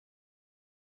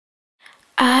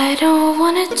I don't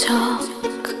wanna talk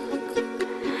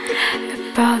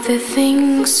about the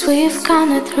things we've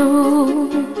gone through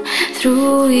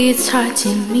it's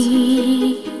hurting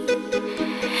me.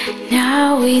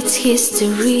 Now it's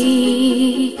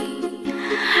history.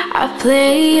 I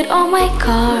played all my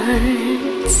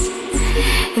cards,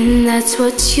 and that's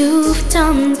what you've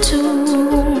done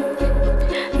too.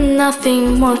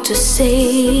 Nothing more to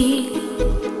say,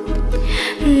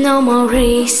 no more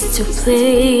race to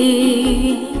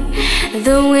play.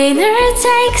 The winner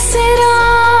takes it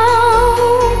all,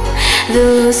 the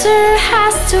loser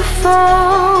has to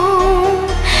fall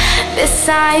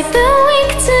beside the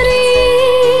victory.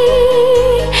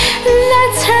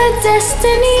 That's her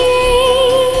destiny.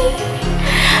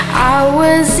 I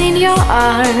was in your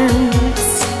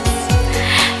arms,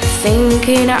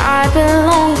 thinking I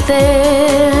belonged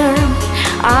there.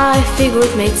 I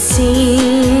figured made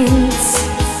sense,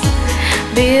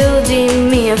 building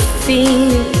me a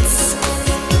fence,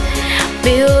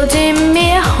 building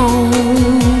me a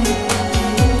home,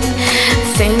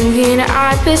 thinking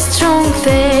I'd be strong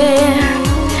there.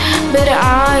 But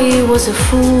I was a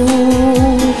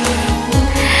fool,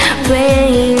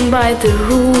 playing by the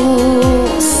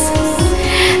rules.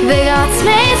 The gods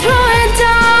made through a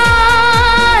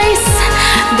dice,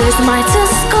 there's might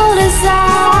as cold as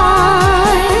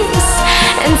ice,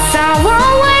 and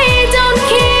someone we don't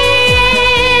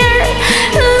care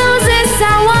loses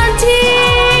someone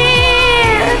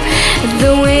dear.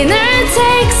 The winner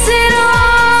takes it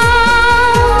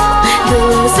all, the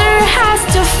loser has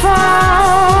to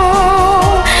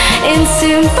fall. In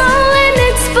simple and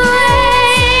it's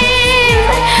plain,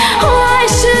 why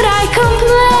should I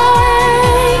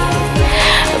complain?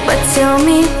 But tell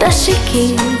me, does she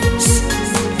kiss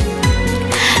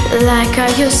like I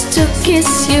used to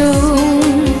kiss you?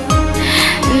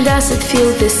 Does it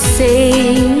feel the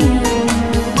same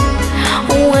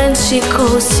when she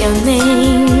calls your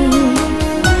name?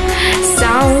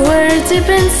 Somewhere deep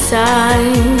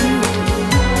inside,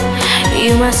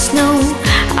 you must know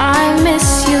I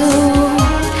miss you.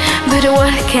 But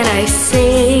what can I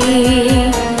say?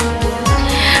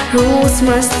 Rules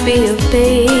must be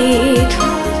obeyed.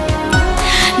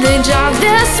 The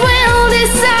judges will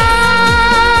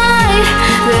decide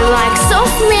the likes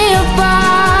of me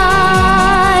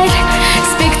abide.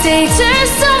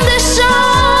 Spectators of the show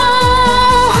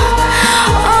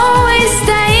always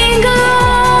staying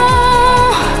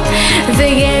low. The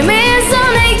game is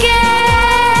on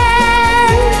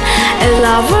again. A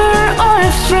lover or a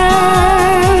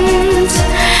friend,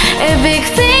 a big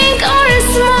thing or a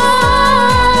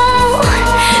small,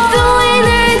 the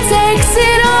winner takes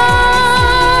it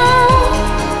all.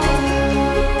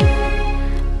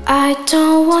 I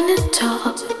don't wanna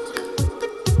talk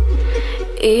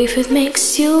if it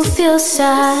makes you feel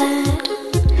sad,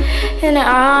 and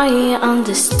I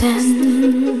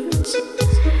understand.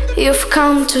 You've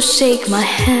come to shake my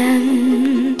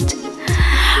hand,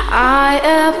 I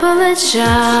apologize.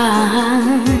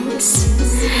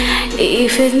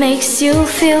 If it makes you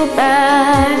feel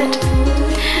bad,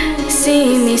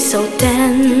 see me so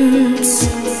tense,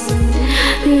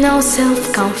 no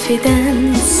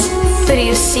self-confidence. But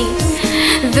you see,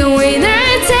 the winner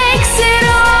takes it all.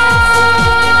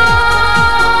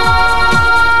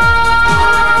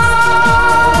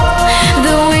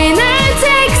 The winner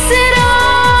takes it all.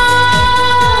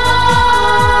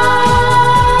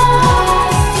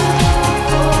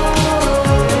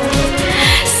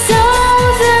 So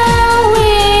the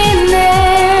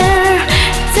winner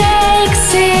takes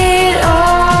it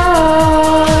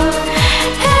all,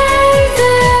 and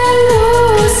the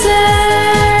loser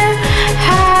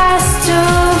has to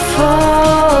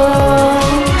fall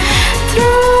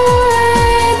through a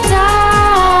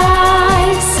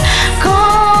dice,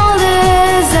 cold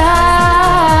as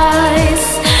ice.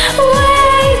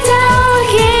 Way down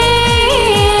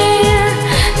here,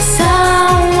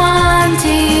 someone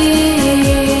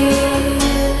dear.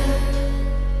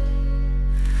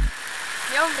 С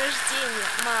днем рождения,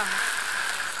 мама!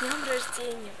 С днем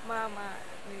рождения, мама!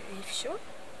 И все?